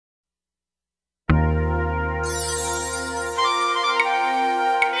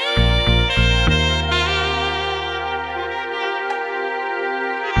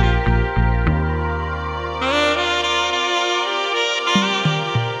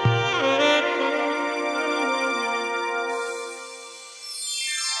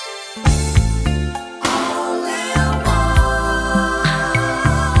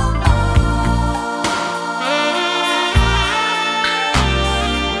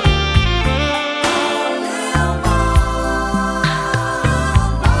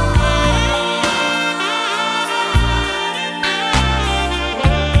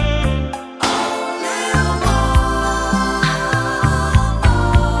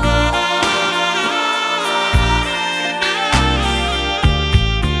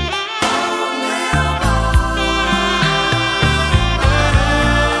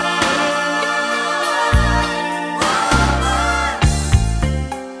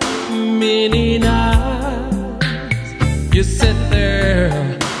many nights you sit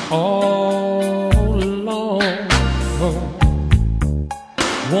there all alone,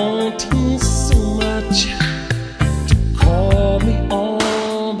 wanting so much to call me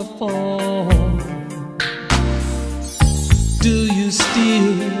on the phone. Do you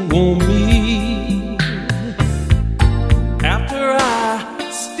still want me after I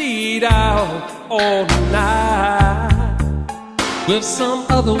stayed out all night with some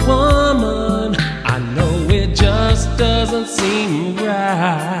other woman? I know it just doesn't seem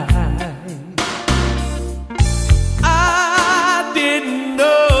right. I didn't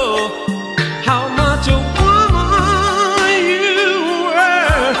know how much a woman you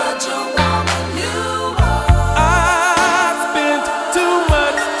were. I spent too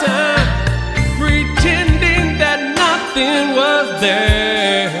much time pretending that nothing was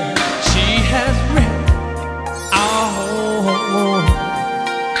there. She has wrecked our home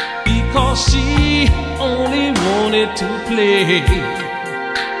because she only wanted to play.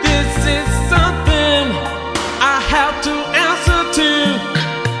 This is something I have to answer to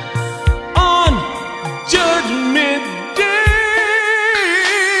on Judgment Day.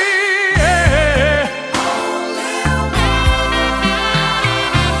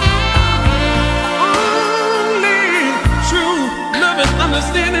 Only true, loving,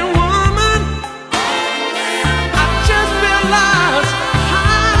 understanding woman. I just realized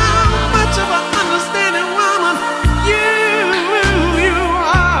how much of an understanding woman you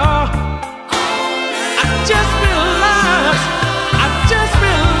are. I just realized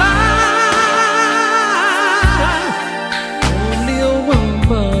only a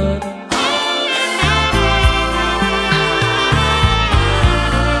woman.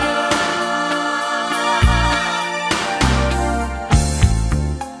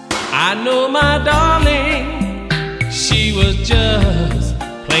 I know my darling, she was just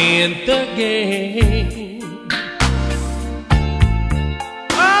playing the game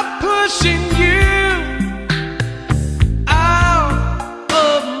of pushing you out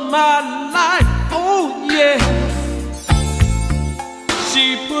of my life. Oh yeah, she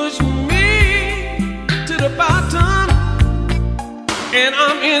pushed me to the bottom, and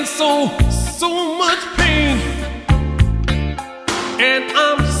I'm in so much pain, and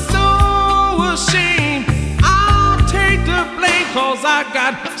I'm so ashamed. I'll take the blame, 'cause I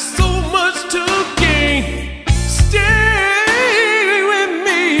got so much to gain.